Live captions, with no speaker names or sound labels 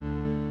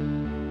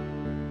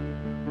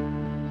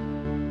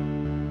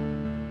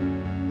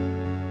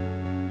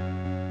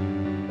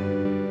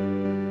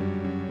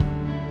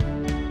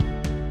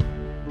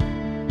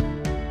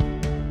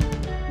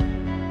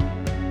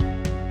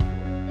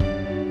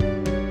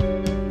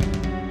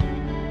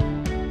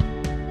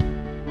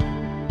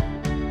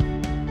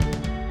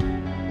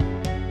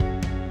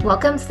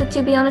Welcome to the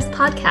To Be Honest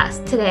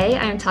podcast. Today,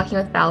 I am talking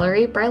with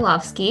Valerie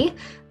Brailovsky.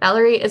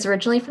 Valerie is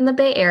originally from the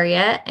Bay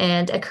Area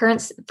and a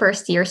current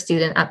first-year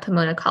student at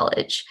Pomona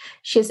College.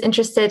 She is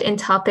interested in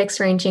topics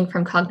ranging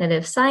from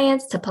cognitive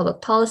science to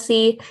public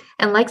policy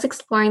and likes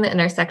exploring the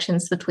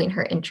intersections between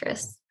her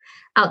interests.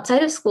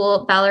 Outside of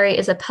school, Valerie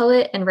is a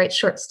poet and writes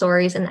short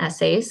stories and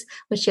essays,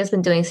 which she has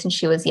been doing since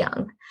she was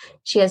young.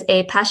 She is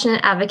a passionate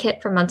advocate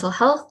for mental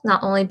health,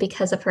 not only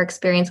because of her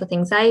experience with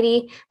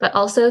anxiety, but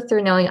also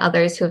through knowing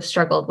others who have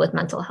struggled with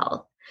mental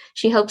health.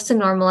 She hopes to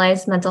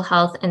normalize mental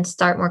health and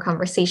start more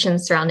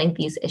conversations surrounding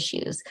these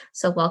issues.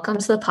 So welcome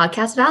to the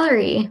podcast,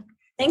 Valerie.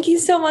 Thank you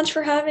so much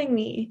for having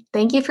me.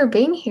 Thank you for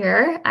being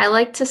here. I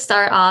like to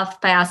start off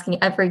by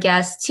asking every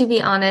guest, to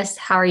be honest,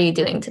 how are you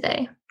doing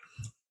today?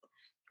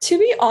 To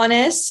be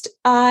honest,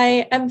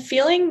 I am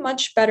feeling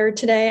much better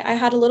today. I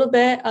had a little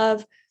bit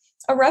of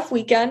a rough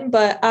weekend,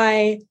 but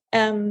I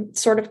am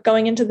sort of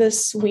going into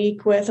this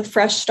week with a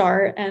fresh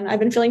start, and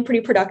I've been feeling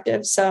pretty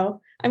productive, so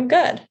I'm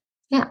good.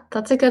 Yeah,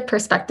 that's a good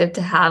perspective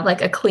to have,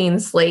 like a clean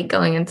slate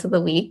going into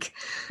the week.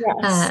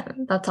 Yes.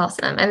 That's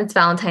awesome. And it's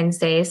Valentine's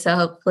Day, so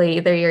hopefully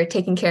either you're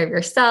taking care of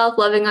yourself,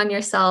 loving on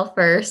yourself,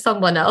 or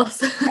someone else.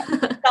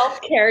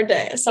 Self-care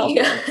day.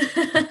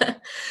 Yeah.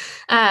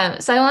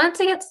 So I wanted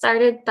to get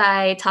started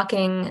by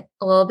talking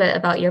a little bit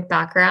about your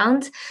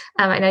background.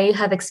 I know you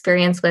have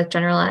experience with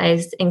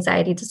generalized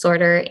anxiety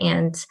disorder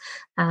and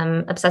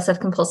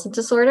obsessive compulsive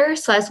disorder.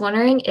 So I was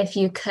wondering if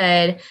you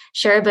could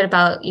share a bit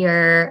about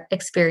your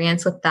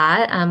experience with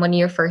that when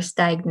you were first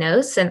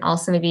diagnosed, and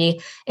also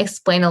maybe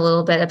explain a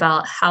little bit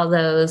about how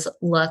those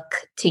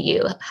look to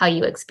you, how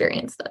you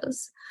experience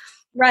those.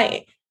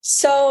 Right.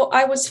 So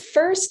I was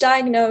first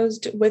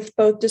diagnosed with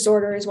both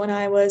disorders when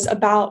I was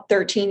about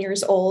 13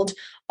 years old,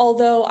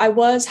 although I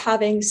was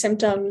having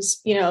symptoms,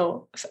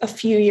 a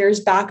few years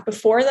back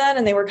before then,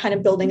 and they were kind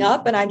of building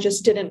up, and I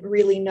just didn't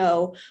really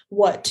know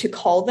what to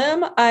call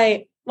them.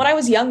 When I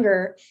was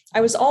younger,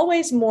 I was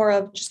always more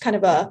of just kind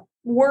of a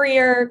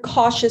worrier,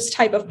 cautious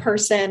type of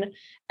person.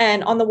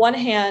 And on the one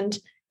hand,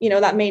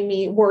 that made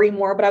me worry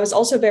more, but I was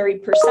also very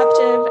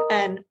perceptive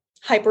and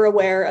hyper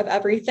aware of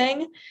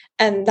everything.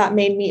 And that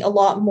made me a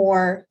lot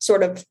more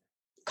sort of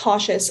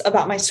cautious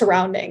about my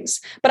surroundings.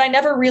 But I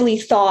never really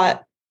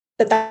thought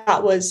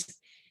that was,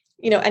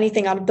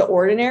 anything out of the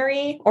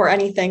ordinary or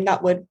anything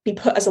that would be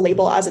put as a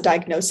label as a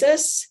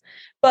diagnosis.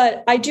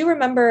 But I do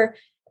remember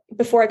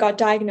before I got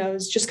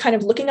diagnosed, just kind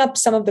of looking up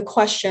some of the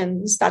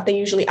questions that they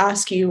usually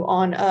ask you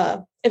on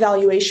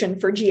evaluation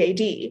for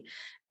GAD.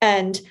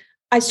 And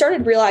I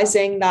started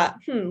realizing that,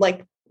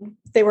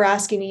 they were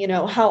asking me,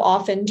 how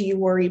often do you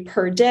worry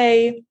per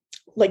day?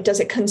 Like,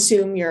 does it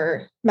consume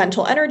your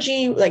mental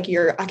energy, like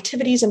your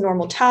activities and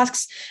normal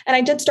tasks? And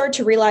I did start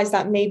to realize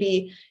that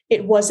maybe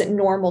it wasn't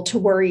normal to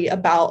worry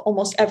about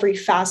almost every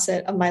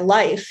facet of my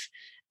life.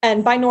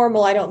 And by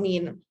normal, I don't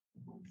mean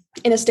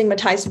in a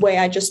stigmatized way.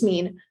 I just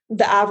mean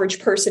the average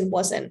person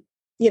wasn't,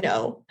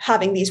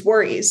 having these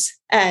worries.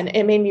 And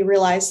it made me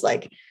realize,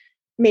 like,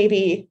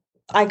 maybe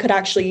I could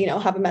actually,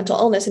 have a mental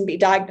illness and be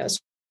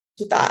diagnosed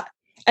with that.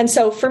 And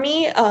so for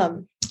me,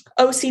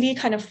 OCD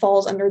kind of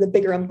falls under the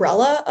bigger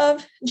umbrella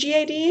of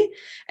GAD,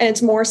 and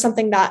it's more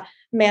something that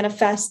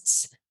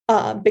manifests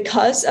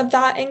because of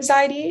that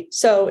anxiety.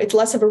 So it's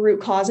less of a root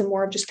cause and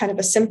more of just kind of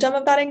a symptom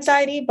of that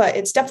anxiety, but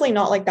it's definitely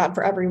not like that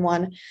for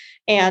everyone.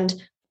 And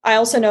I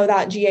also know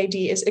that GAD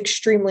is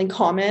extremely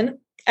common,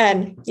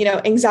 and,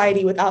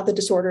 anxiety without the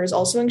disorder is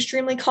also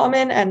extremely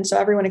common. And so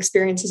everyone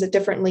experiences it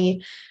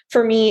differently.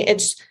 For me,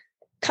 it's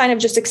kind of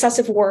just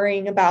excessive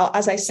worrying about,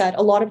 as I said,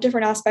 a lot of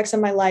different aspects of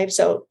my life.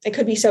 So it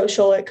could be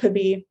social, it could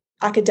be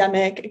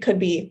academic, it could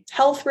be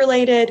health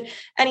related,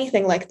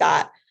 anything like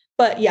that.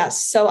 But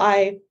yes, so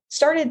I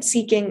started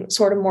seeking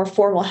sort of more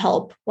formal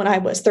help when I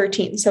was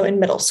 13, so in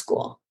middle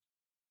school.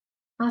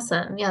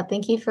 Awesome. Yeah.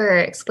 Thank you for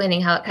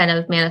explaining how it kind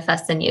of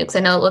manifests in you, because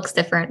I know it looks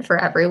different for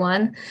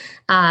everyone.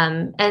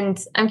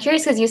 And I'm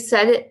curious, because you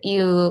said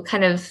you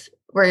kind of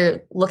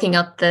were looking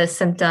up the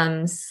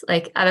symptoms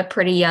like at a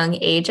pretty young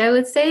age, I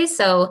would say.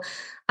 So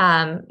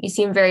you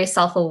seem very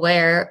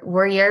self-aware.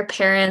 Were your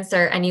parents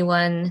or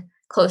anyone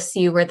close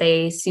to you, were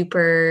they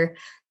super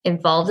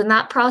involved in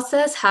that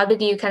process? How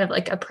did you kind of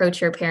like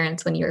approach your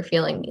parents when you were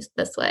feeling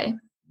this way?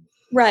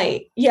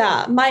 Right.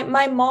 Yeah.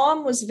 My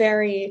mom was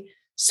very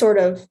sort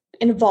of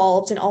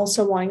involved and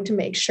also wanting to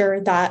make sure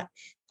that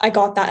I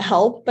got that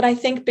help. But I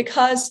think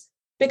because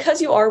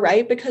you are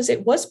right, because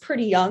it was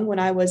pretty young when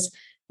I was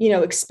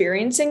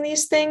experiencing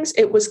these things,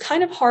 it was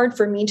kind of hard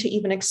for me to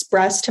even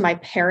express to my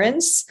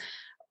parents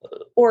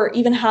or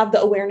even have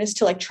the awareness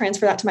to like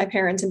transfer that to my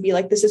parents and be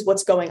like, this is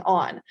what's going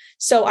on.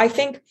 So I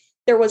think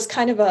there was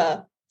kind of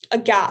a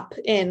gap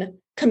in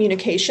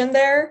communication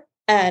there.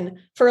 And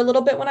for a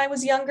little bit when I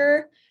was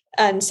younger.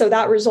 And so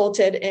that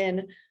resulted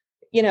in,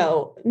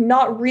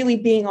 not really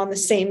being on the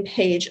same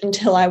page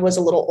until I was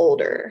a little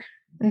older.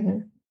 Mm-hmm.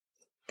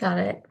 Got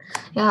it.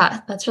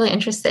 Yeah, that's really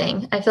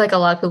interesting. I feel like a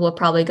lot of people will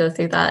probably go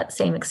through that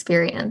same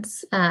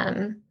experience.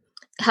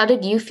 How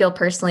did you feel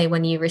personally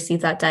when you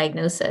received that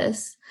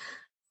diagnosis?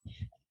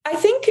 I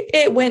think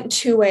it went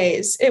two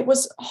ways. It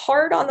was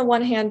hard on the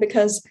one hand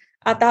because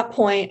at that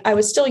point I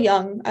was still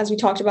young, as we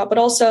talked about, but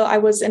also I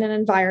was in an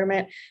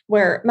environment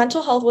where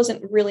mental health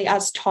wasn't really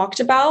as talked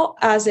about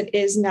as it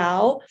is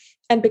now.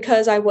 And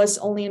because I was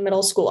only in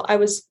middle school, I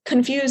was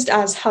confused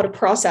as how to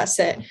process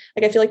it.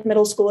 Like, I feel like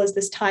middle school is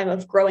this time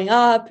of growing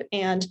up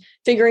and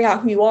figuring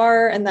out who you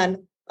are. And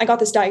then I got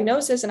this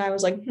diagnosis and I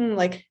was like,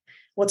 like,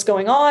 what's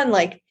going on?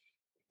 Like,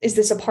 is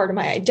this a part of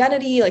my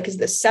identity? Like, is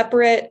this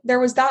separate?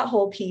 There was that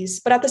whole piece.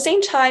 But at the same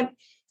time,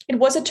 it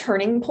was a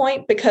turning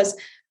point because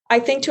I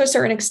think to a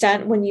certain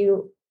extent, when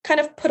you kind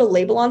of put a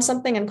label on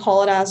something and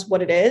call it as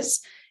what it is,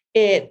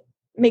 it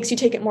makes you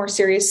take it more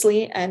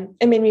seriously. And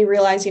it made me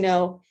realize,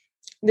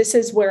 this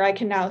is where I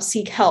can now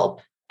seek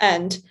help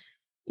and,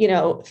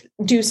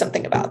 do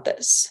something about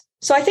this.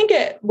 So I think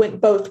it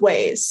went both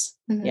ways.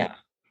 Mm-hmm. Yeah.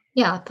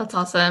 Yeah, that's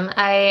awesome.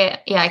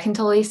 I can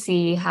totally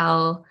see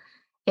how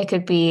it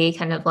could be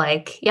kind of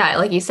like,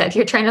 like you said,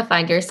 you're trying to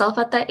find yourself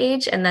at that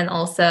age. And then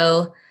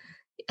also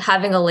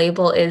having a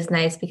label is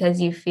nice because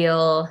you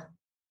feel,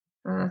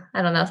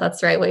 I don't know if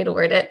that's the right way to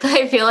word it, but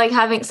I feel like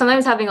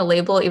sometimes having a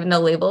label, even though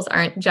labels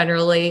aren't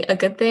generally a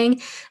good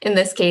thing, in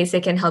this case,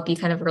 it can help you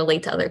kind of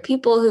relate to other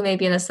people who may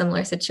be in a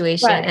similar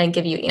situation and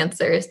give you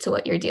answers to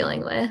what you're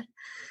dealing with.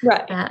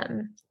 Right.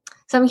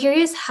 So I'm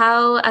curious,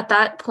 how at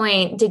that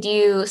point did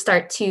you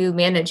start to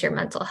manage your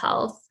mental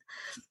health?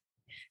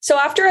 So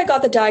after I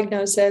got the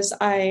diagnosis,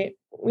 I,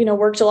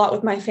 worked a lot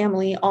with my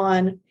family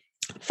on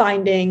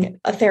finding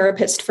a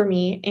therapist for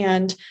me.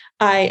 And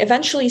I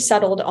eventually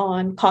settled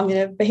on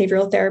cognitive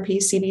behavioral therapy,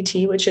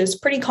 CBT, which is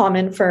pretty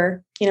common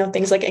for,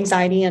 things like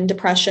anxiety and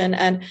depression.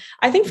 And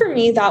I think for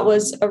me, that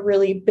was a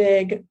really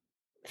big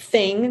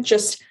thing,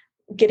 just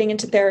getting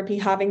into therapy,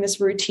 having this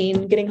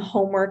routine, getting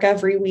homework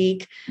every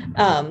week,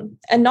 and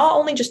not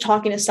only just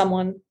talking to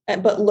someone,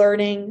 but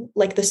learning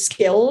like the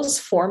skills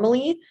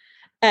formally.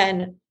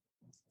 And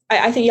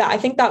I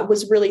think that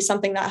was really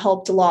something that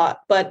helped a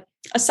lot. But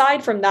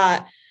aside from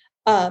that,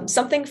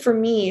 something for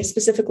me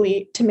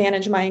specifically to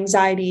manage my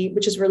anxiety,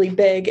 which is really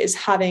big, is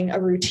having a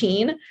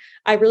routine.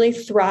 I really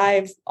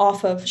thrive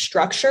off of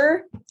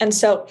structure. And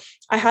so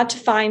I had to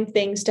find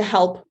things to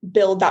help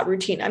build that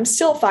routine. I'm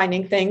still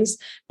finding things,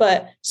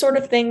 but sort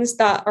of things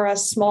that are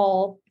as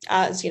small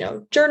as,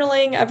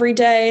 journaling every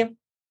day,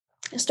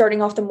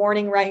 starting off the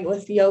morning right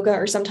with yoga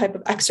or some type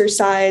of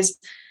exercise,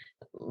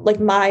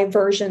 like my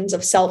versions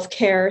of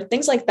self-care,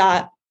 things like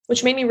that,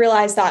 which made me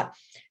realize that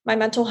my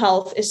mental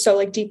health is so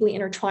like deeply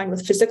intertwined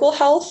with physical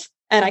health.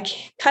 And I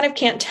kind of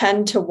can't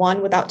tend to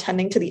one without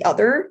tending to the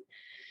other.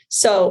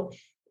 So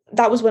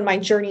that was when my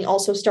journey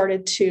also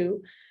started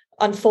to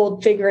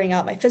unfold, figuring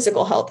out my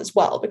physical health as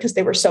well, because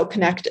they were so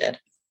connected.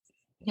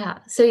 Yeah.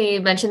 So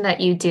you mentioned that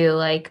you do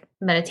like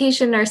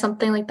meditation or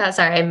something like that.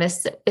 Sorry, I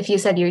missed if you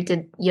said you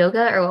did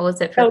yoga or what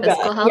was it for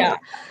physical health? Yeah.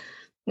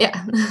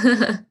 Yeah,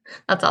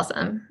 that's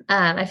awesome.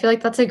 I feel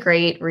like that's a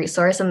great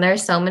resource. And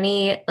there's so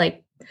many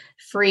like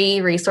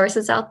free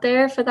resources out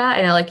there for that.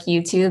 I know like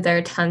YouTube, there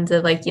are tons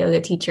of like yoga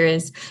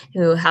teachers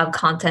who have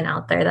content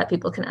out there that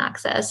people can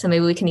access. So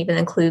maybe we can even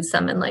include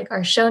some in like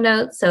our show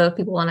notes. So if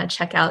people want to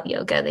check out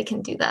yoga, they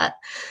can do that.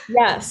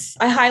 Yes,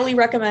 I highly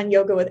recommend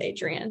Yoga with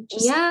Adriene.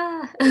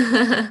 Yeah,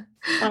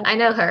 I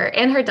know her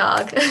and her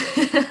dog.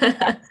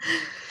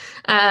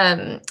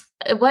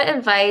 What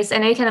advice, I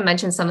know you kind of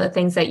mentioned some of the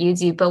things that you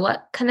do, but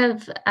what kind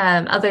of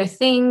other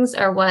things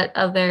or what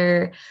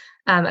other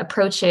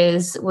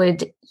approaches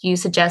would you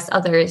suggest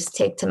others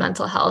take to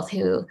mental health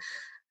who,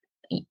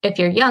 if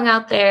you're young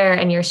out there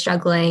and you're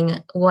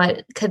struggling,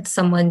 what could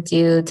someone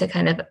do to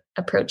kind of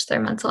approach their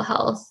mental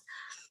health?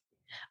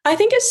 I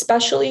think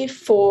especially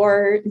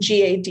for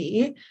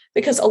GAD,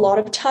 because a lot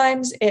of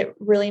times it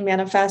really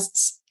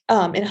manifests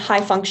in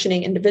high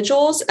functioning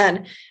individuals.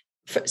 And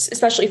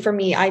especially for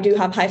me, I do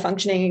have high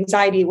functioning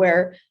anxiety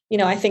where,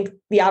 I think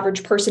the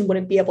average person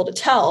wouldn't be able to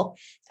tell.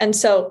 And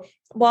so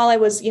while I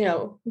was,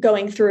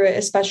 going through it,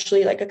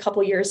 especially like a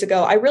couple years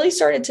ago, I really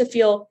started to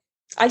feel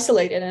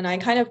isolated. And I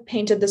kind of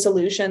painted this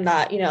illusion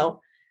that,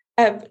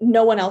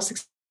 no one else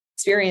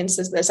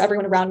experiences this.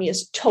 Everyone around me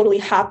is totally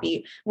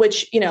happy,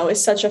 which,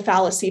 is such a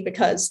fallacy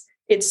because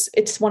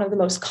it's one of the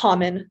most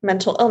common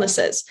mental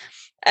illnesses.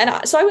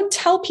 And so I would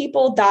tell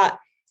people that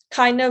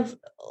kind of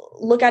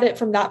look at it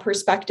from that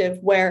perspective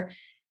where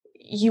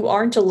you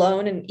aren't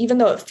alone. And even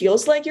though it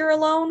feels like you're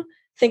alone,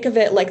 think of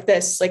it like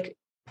this, like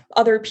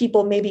other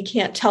people maybe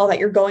can't tell that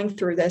you're going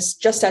through this,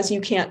 just as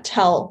you can't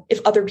tell if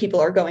other people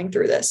are going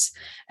through this.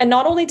 And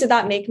not only did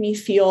that make me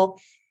feel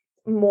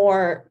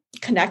more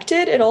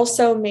connected, it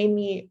also made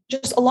me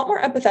just a lot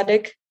more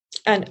empathetic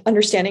and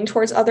understanding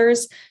towards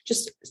others,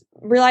 just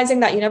realizing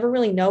that you never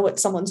really know what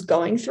someone's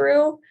going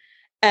through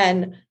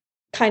and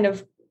kind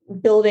of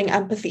building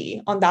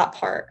empathy on that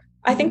part.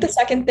 I think the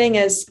second thing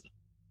is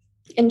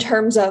in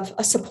terms of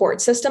a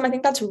support system. I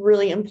think that's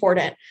really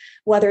important,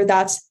 whether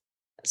that's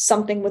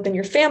something within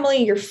your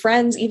family, your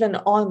friends, even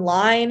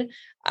online.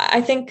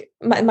 I think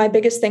my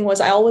biggest thing was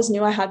I always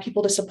knew I had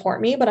people to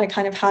support me, but I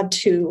kind of had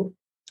to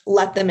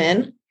let them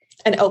in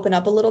and open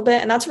up a little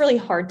bit. And that's really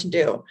hard to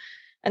do.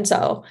 And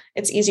so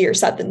it's easier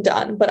said than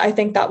done. But I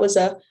think that was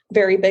a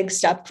very big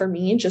step for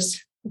me,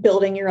 just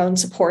building your own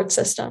support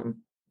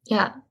system.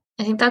 Yeah,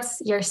 I think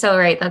you're so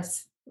right.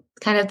 That's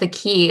kind of the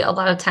key a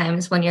lot of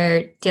times when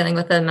you're dealing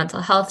with a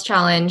mental health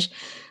challenge.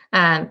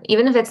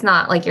 Even if it's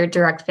not like your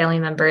direct family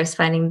members,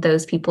 finding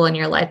those people in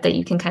your life that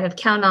you can kind of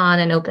count on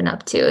and open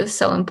up to is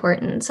so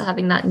important. So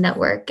having that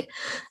network,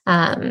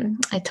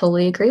 I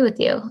totally agree with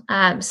you.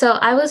 So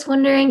I was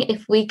wondering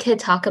if we could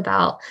talk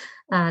about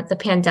the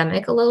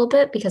pandemic a little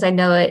bit, because I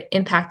know it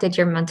impacted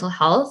your mental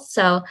health.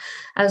 So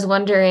I was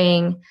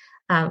wondering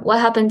what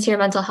happened to your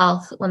mental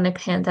health when the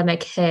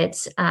pandemic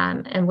hit,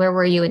 and where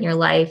were you in your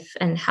life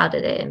and how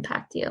did it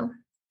impact you?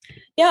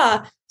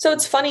 Yeah. So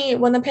it's funny,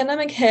 when the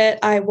pandemic hit,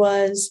 I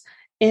was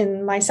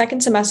in my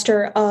second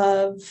semester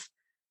of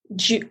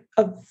junior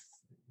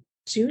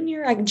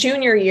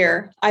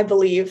year, I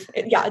believe.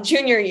 Yeah,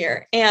 junior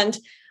year. And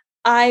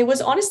I was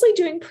honestly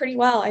doing pretty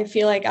well. I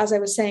feel like, as I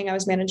was saying, I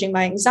was managing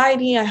my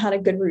anxiety. I had a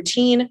good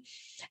routine.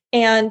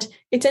 And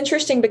it's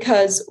interesting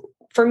because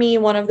for me,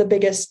 one of the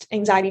biggest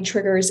anxiety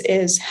triggers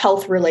is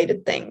health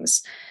related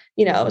things,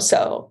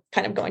 so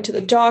kind of going to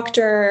the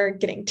doctor,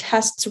 getting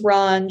tests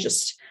run,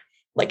 just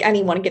like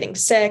anyone getting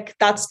sick.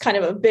 That's kind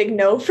of a big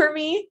no for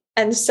me.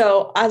 And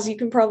so, as you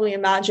can probably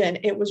imagine,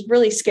 it was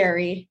really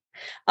scary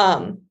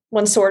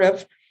when sort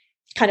of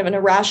kind of an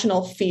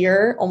irrational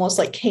fear almost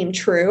like came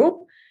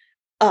true,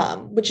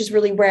 which is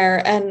really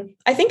rare. And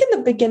I think in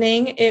the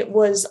beginning, it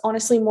was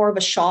honestly more of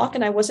a shock,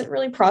 and I wasn't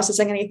really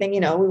processing anything.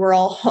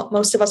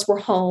 Most of us were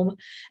home,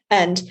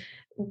 and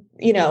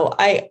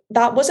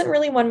that wasn't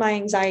really when my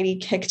anxiety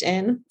kicked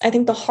in. I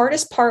think the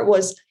hardest part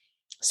was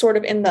sort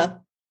of in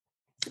the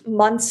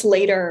months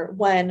later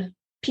when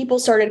people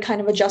started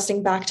kind of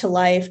adjusting back to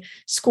life,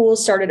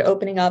 schools started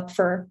opening up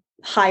for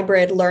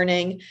hybrid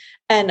learning.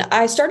 And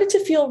I started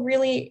to feel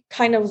really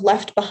kind of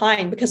left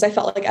behind because I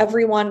felt like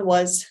everyone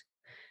was,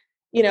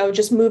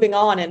 just moving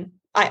on, and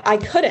I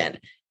couldn't.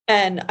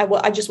 And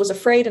I just was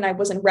afraid, and I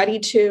wasn't ready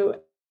to.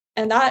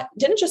 And that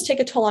didn't just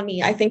take a toll on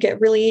me. I think it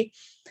really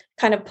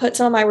kind of put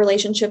some of my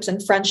relationships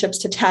and friendships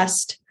to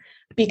test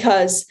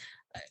because,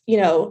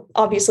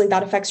 obviously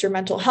that affects your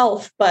mental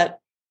health, but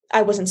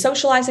I wasn't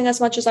socializing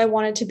as much as I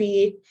wanted to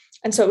be.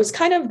 And so it was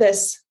kind of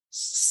this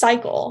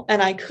cycle,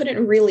 and I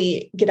couldn't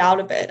really get out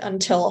of it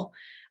until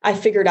I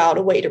figured out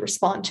a way to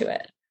respond to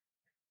it.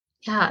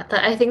 Yeah,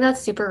 I think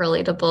that's super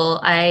relatable.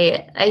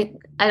 I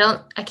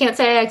can't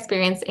say I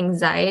experienced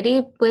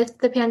anxiety with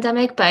the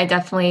pandemic, but I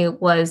definitely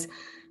was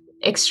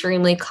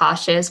extremely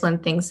cautious when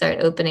things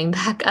started opening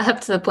back up,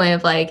 to the point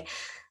of like,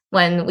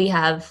 when we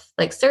have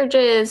like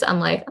surges, I'm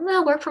like, I'm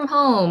gonna work from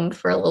home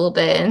for a little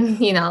bit. And,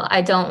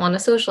 I don't want to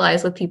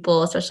socialize with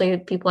people, especially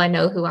people I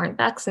know who aren't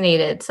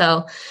vaccinated.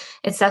 So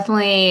it's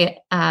definitely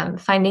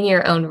finding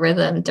your own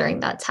rhythm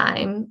during that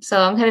time.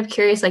 So I'm kind of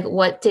curious, like,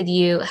 how did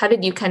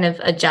you kind of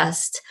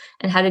adjust,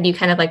 and how did you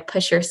kind of like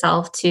push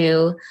yourself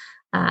to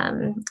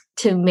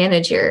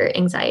manage your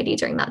anxiety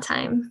during that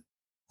time?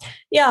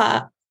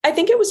 Yeah, I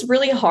think it was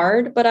really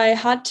hard, but I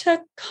had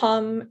to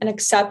come and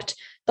accept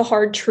the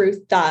hard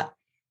truth that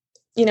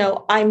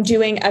I'm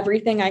doing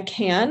everything I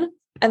can.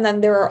 And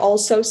then there are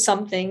also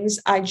some things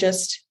I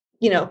just,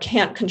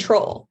 can't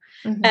control.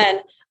 Mm-hmm. And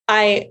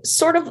I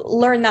sort of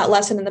learned that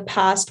lesson in the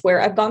past,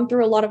 where I've gone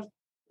through a lot of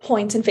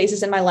points and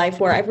phases in my life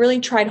where I've really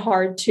tried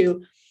hard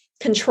to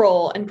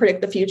control and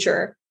predict the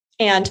future.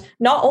 And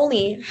not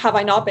only have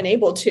I not been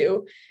able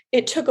to,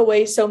 it took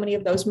away so many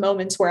of those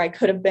moments where I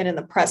could have been in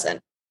the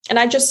present. And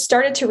I just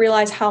started to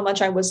realize how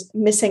much I was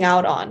missing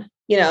out on,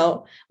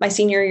 my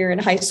senior year in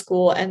high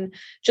school, and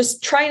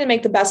just trying to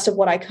make the best of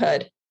what I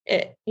could,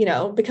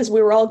 because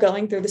we were all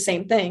going through the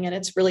same thing, and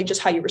it's really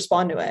just how you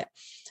respond to it.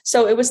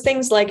 So it was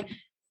things like,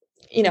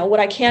 what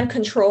I can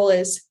control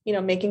is,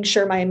 making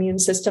sure my immune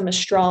system is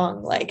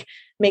strong, like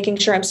making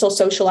sure I'm still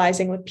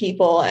socializing with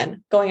people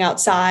and going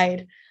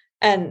outside.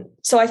 And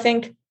so I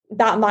think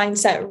that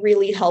mindset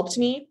really helped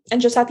me. And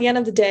just at the end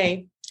of the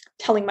day,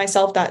 telling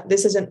myself that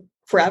this isn't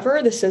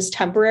forever, this is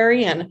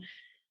temporary, and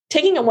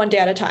taking it one day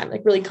at a time,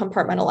 like really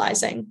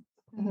compartmentalizing.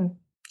 Mm-hmm.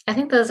 I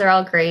think those are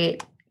all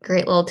great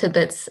little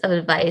tidbits of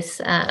advice.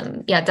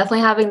 Definitely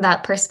having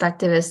that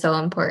perspective is so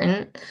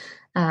important.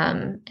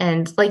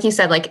 And like you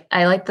said, like,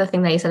 I like the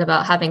thing that you said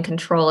about having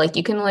control. Like,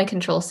 you can only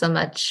control so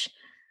much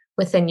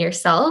within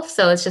yourself.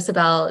 So it's just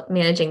about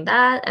managing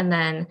that. And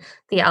then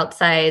the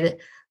outside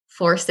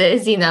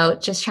forces,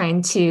 just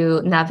trying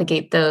to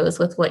navigate those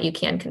with what you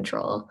can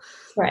control.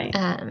 Right.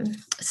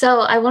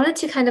 So I wanted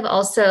to kind of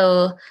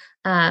also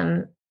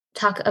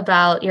talk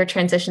about your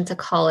transition to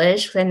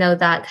college, because I know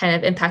that kind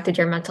of impacted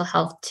your mental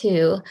health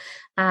too.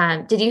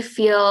 Did you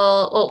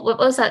feel, what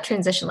was that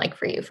transition like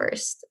for you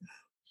first?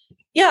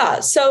 Yeah.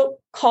 So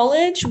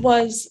college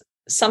was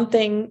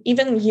something,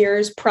 even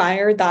years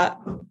prior, that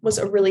was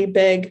a really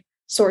big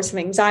source of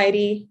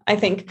anxiety. I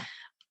think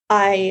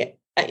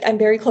I'm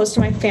very close to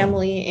my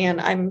family,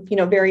 and I'm,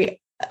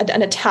 very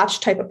an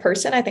attached type of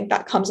person. I think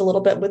that comes a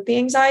little bit with the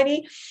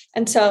anxiety.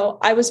 And so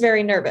I was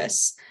very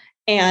nervous,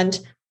 and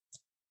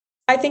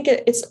I think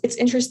it's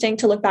interesting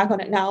to look back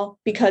on it now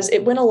because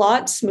it went a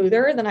lot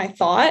smoother than I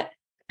thought.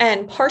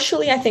 And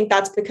partially, I think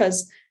that's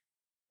because,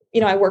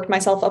 I worked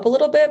myself up a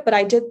little bit, but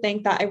I did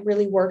think that I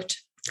really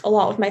worked a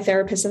lot with my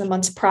therapist in the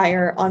months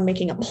prior on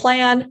making a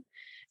plan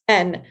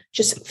and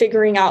just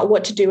figuring out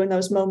what to do in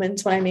those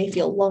moments when I may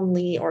feel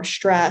lonely or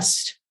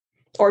stressed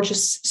or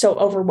just so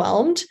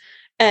overwhelmed.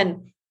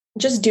 And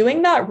just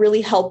doing that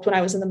really helped when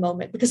I was in the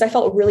moment because I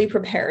felt really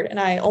prepared and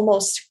I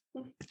almost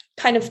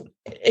kind of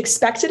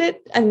expected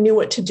it and knew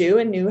what to do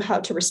and knew how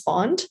to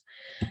respond.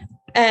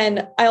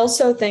 And I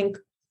also think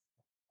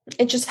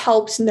it just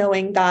helps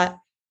knowing that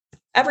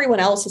everyone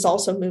else is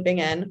also moving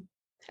in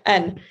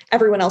and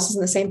everyone else is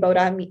in the same boat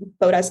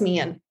as me.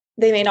 And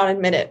they may not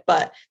admit it,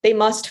 but they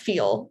must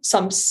feel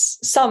some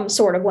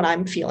sort of what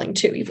I'm feeling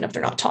too, even if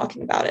they're not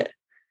talking about it.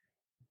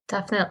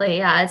 Definitely.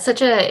 Yeah. It's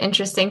such an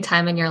interesting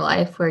time in your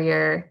life where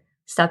you're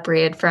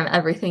separated from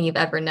everything you've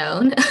ever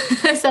known,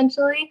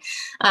 essentially,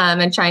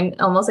 and trying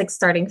almost like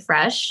starting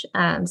fresh.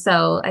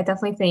 So I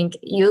definitely think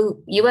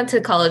you went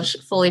to college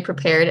fully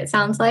prepared, it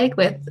sounds like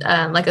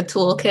like a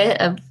toolkit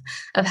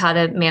of how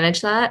to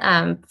manage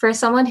that. For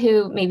someone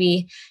who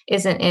maybe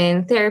isn't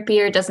in therapy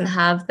or doesn't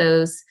have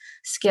those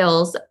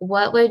skills,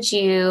 what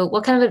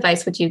kind of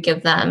advice would you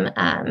give them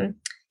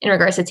in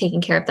regards to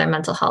taking care of their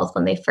mental health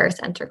when they first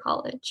enter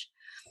college?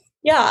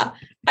 Yeah,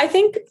 I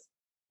think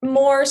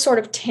more sort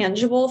of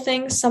tangible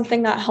things,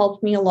 something that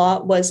helped me a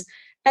lot was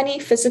any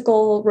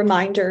physical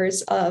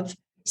reminders of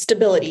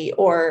stability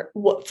or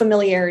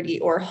familiarity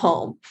or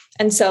home.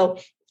 And so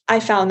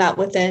I found that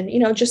within,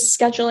 just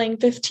scheduling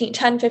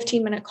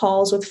 15-minute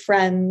calls with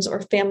friends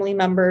or family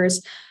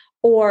members,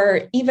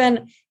 or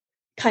even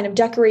kind of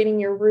decorating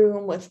your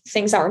room with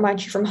things that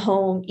remind you from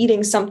home,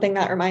 eating something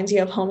that reminds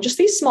you of home, just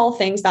these small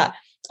things that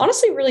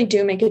honestly really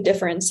do make a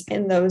difference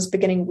in those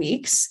beginning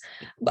weeks.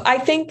 But I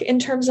think in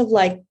terms of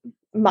like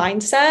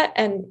mindset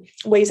and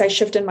ways I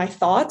shifted my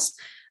thoughts,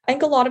 I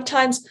think a lot of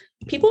times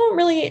people don't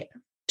really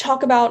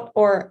talk about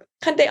or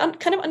kind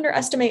of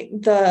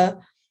underestimate the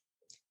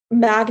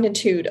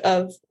magnitude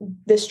of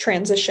this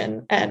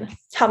transition and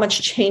how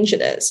much change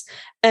it is.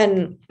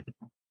 And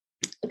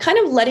kind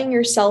of letting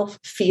yourself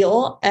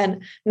feel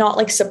and not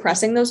like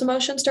suppressing those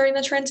emotions during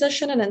the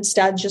transition, and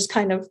instead just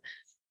kind of,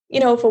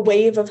 if a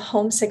wave of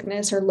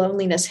homesickness or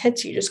loneliness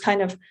hits you, just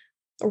kind of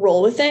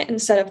roll with it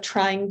instead of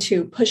trying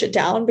to push it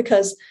down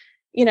because,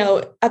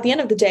 at the end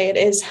of the day, it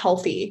is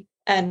healthy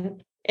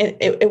and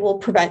it will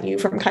prevent you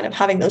from kind of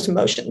having those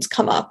emotions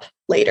come up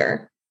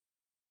later.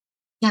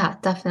 Yeah,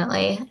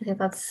 definitely. I think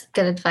that's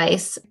good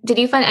advice. Did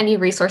you find any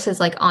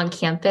resources like on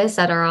campus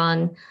that are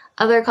on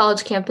other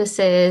college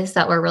campuses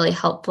that were really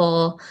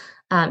helpful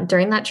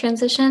during that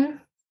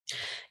transition?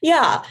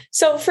 Yeah.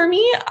 So for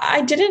me,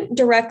 I didn't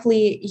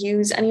directly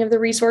use any of the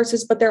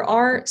resources, but there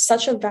are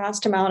such a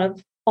vast amount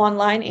of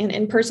online and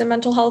in-person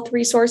mental health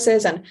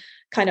resources and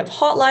kind of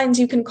hotlines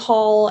you can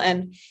call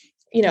and,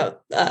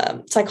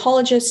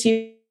 psychologists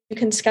you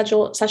can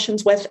schedule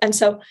sessions with. And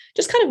so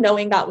just kind of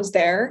knowing that was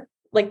there,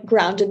 like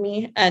grounded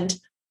me, and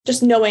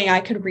just knowing I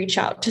could reach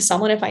out to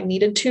someone if I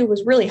needed to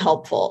was really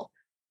helpful.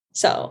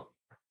 So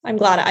I'm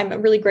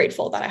really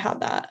grateful that I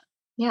had that.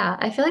 Yeah,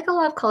 I feel like a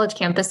lot of college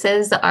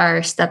campuses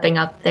are stepping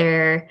up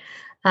their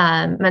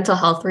mental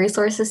health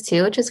resources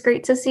too, which is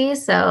great to see.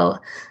 So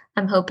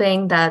I'm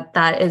hoping that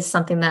that is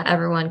something that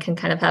everyone can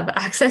kind of have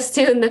access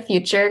to in the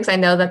future, because I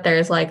know that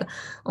there's like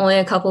only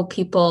a couple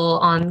people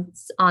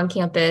on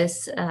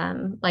campus,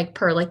 like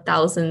per like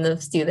thousands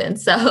of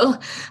students. So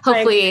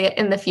hopefully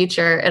in the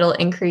future it'll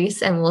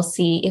increase and we'll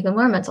see even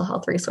more mental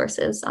health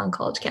resources on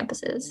college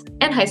campuses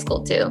and high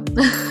school too.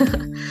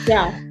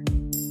 Yeah.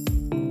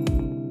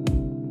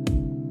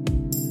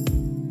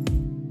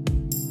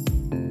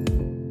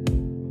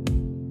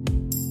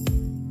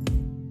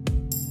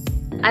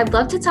 I'd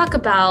love to talk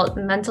about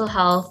mental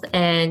health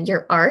and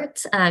your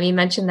art. You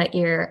mentioned that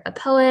you're a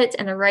poet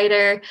and a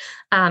writer.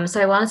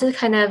 So I wanted to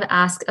kind of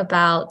ask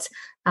about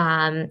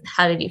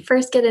how did you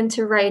first get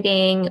into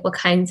writing? What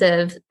kinds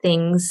of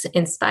things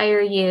inspire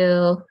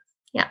you?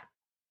 Yeah.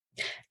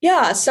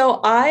 Yeah.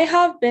 So I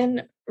have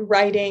been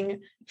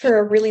writing for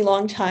a really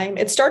long time.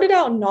 It started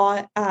out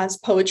not as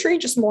poetry,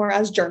 just more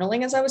as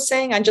journaling, as I was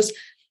saying. I just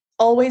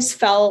always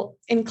felt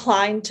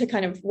inclined to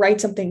kind of write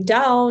something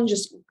down.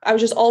 I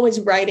was just always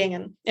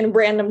writing in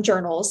random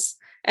journals.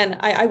 And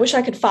I wish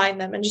I could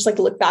find them and just like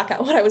look back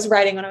at what I was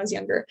writing when I was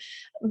younger.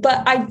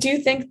 But I do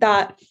think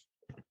that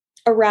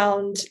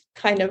around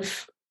kind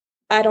of,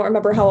 I don't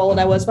remember how old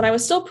I was, when I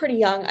was still pretty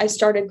young, I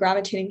started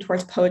gravitating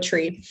towards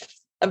poetry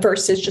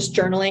versus just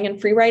journaling and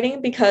free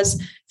writing,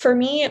 because for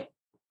me,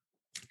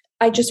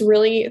 I just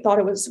really thought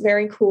it was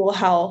very cool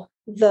how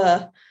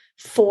the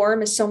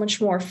form is so much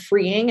more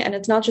freeing, and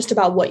it's not just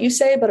about what you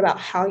say, but about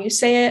how you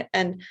say it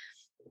and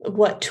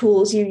what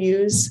tools you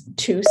use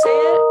to say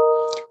it.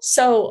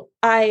 So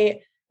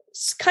I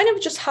kind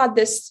of just had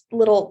this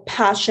little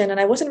passion, and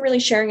I wasn't really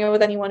sharing it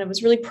with anyone. It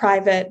was really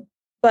private.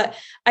 But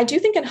I do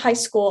think in high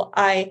school,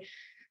 I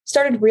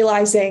started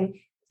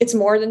realizing it's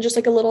more than just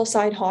like a little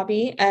side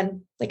hobby.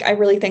 And like, I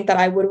really think that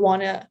I would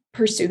want to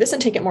pursue this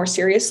and take it more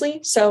seriously.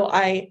 So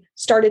I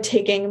started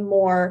taking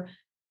more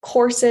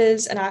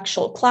courses and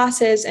actual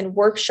classes and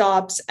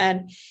workshops,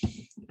 and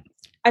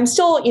I'm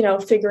still,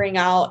 figuring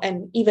out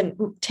and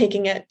even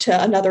taking it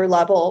to another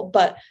level.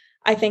 But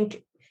I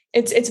think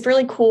it's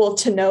really cool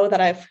to know that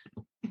I've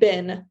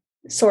been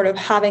sort of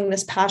having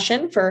this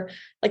passion for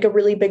like a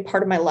really big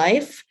part of my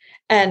life,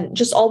 and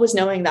just always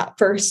knowing that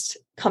first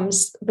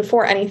comes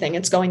before anything.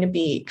 It's going to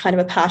be kind of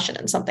a passion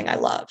and something I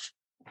love.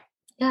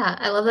 Yeah,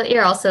 I love that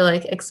you're also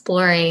like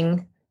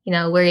exploring,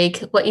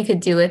 what you could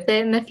do with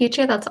it in the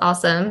future. That's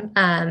awesome.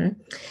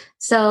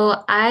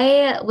 So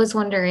I was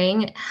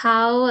wondering,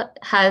 how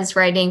has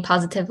writing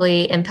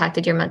positively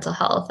impacted your mental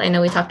health? I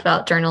know we talked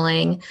about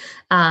journaling,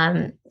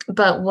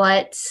 but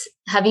what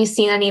have you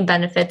seen any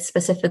benefits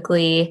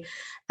specifically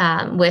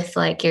with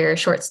like your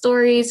short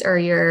stories or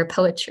your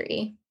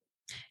poetry?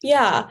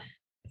 Yeah,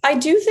 I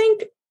do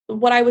think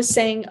what I was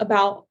saying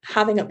about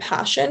having a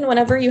passion,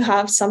 whenever you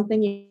have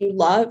something you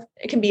love,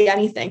 it can be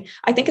anything.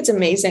 I think it's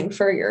amazing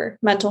for your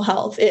mental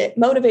health. It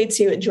motivates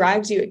you, it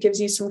drives you, it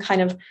gives you some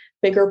kind of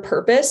bigger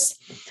purpose.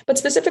 But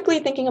specifically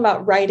thinking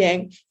about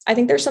writing, I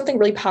think there's something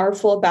really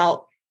powerful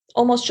about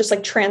almost just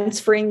like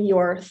transferring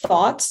your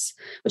thoughts,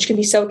 which can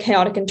be so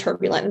chaotic and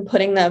turbulent, and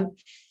putting them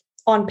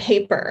on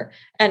paper.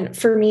 And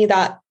for me,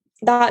 that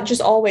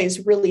just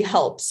always really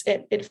helps.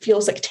 It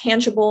feels like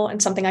tangible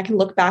and something I can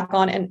look back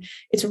on. And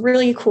it's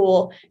really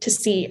cool to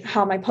see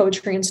how my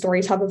poetry and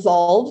stories have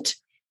evolved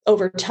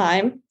over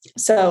time.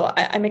 So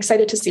I'm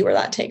excited to see where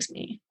that takes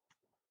me.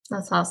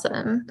 That's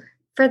awesome.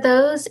 For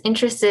those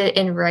interested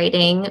in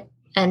writing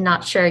and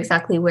not sure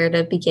exactly where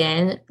to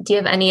begin, do you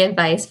have any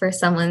advice for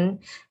someone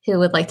who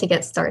would like to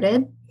get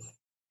started?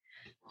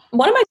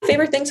 One of my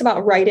favorite things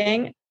about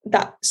writing,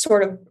 that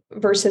sort of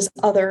versus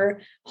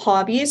other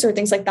hobbies or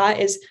things like that,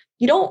 is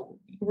you don't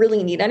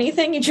really need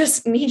anything. You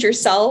just need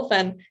yourself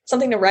and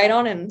something to write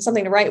on and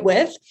something to write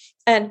with.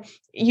 And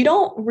you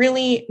don't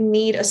really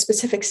need a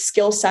specific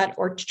skill set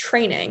or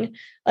training.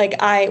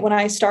 Like when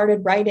I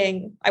started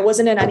writing, I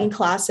wasn't in any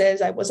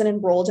classes. I wasn't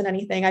enrolled in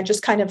anything. I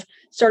just kind of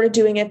started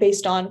doing it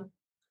based on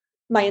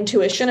my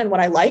intuition and what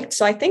I liked.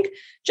 So I think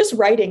just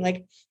writing,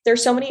 like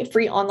there's so many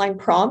free online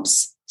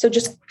prompts. So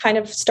just kind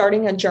of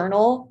starting a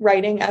journal,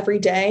 writing every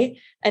day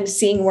and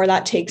seeing where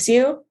that takes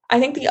you. I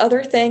think the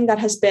other thing that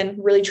has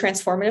been really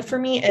transformative for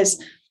me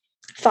is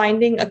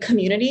finding a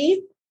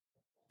community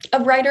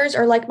of writers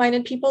or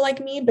like-minded people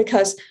like me,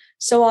 because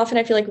so often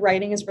I feel like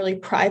writing is really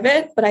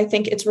private, but I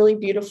think it's really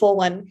beautiful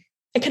when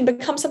it can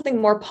become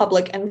something more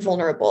public and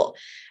vulnerable.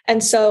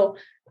 And so,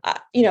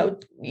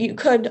 you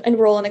could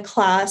enroll in a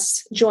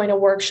class, join a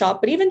workshop,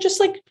 but even just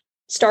like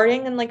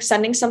starting and like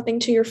sending something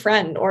to your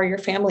friend or your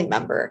family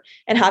member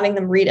and having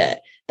them read it,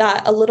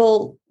 that a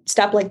little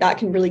step like that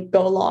can really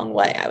go a long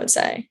way, I would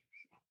say.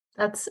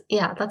 That's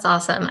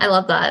awesome. I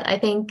love that. I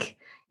think,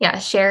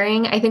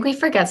 sharing, I think we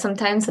forget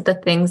sometimes that the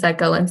things that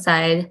go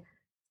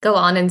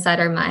on inside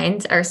our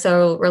minds are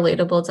so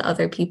relatable to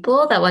other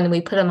people that when we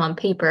put them on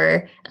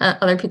paper,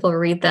 other people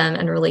read them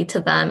and relate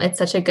to them. It's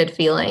such a good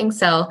feeling.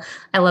 So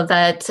I love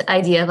that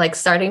idea of like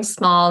starting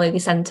small, maybe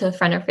send to a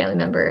friend or family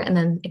member and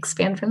then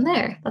expand from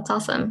there. That's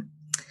awesome.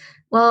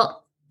 Well,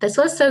 this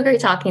was so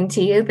great talking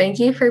to you. Thank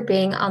you for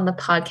being on the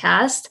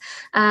podcast.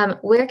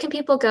 Where can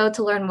people go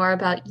to learn more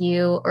about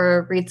you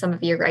or read some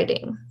of your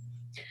writing?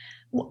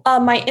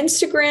 My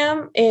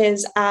Instagram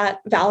is at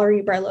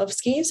Valerie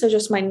Brailovsky, so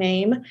just my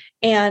name.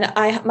 And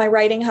my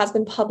writing has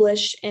been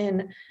published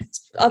in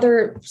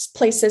other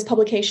places,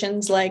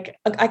 publications like,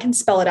 I can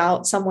spell it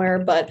out somewhere,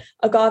 but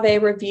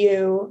Agave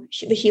Review,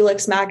 the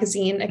Helix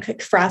Magazine,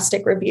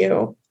 Ekphrastic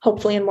Review,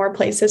 hopefully in more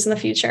places in the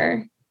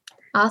future.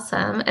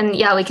 Awesome. And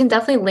we can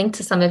definitely link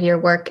to some of your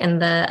work in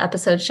the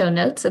episode show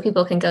notes so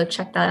people can go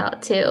check that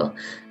out too.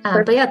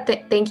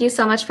 Thank you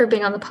so much for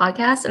being on the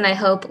podcast, and I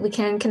hope we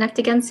can connect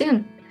again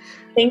soon.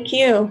 Thank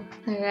you.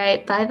 All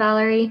right. Bye,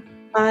 Valerie.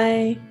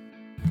 Bye.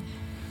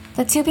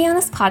 The To Be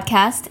Honest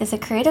podcast is a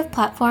creative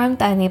platform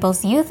that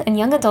enables youth and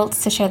young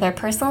adults to share their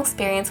personal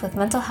experience with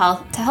mental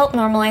health to help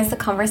normalize the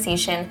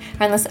conversation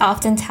around this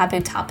often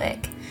taboo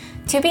topic.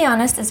 To Be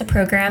Honest is a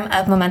program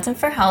of Momentum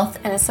for Health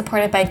and is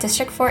supported by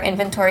District 4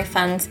 Inventory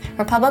Funds,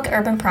 Republic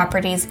Urban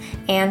Properties,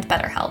 and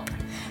BetterHelp.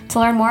 To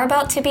learn more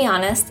about To Be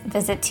Honest,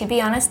 visit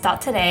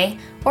tobehonest.today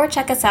or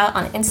check us out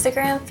on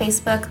Instagram,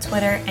 Facebook,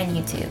 Twitter, and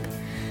YouTube.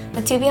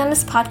 The To Be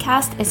Honest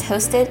podcast is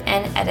hosted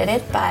and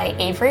edited by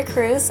Avery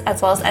Cruz,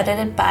 as well as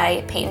edited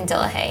by Peyton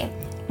Dillahay.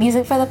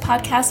 Music for the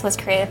podcast was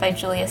created by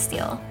Julia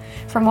Steele.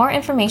 For more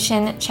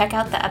information, check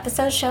out the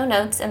episode show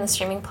notes in the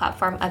streaming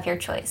platform of your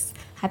choice.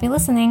 Happy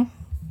listening!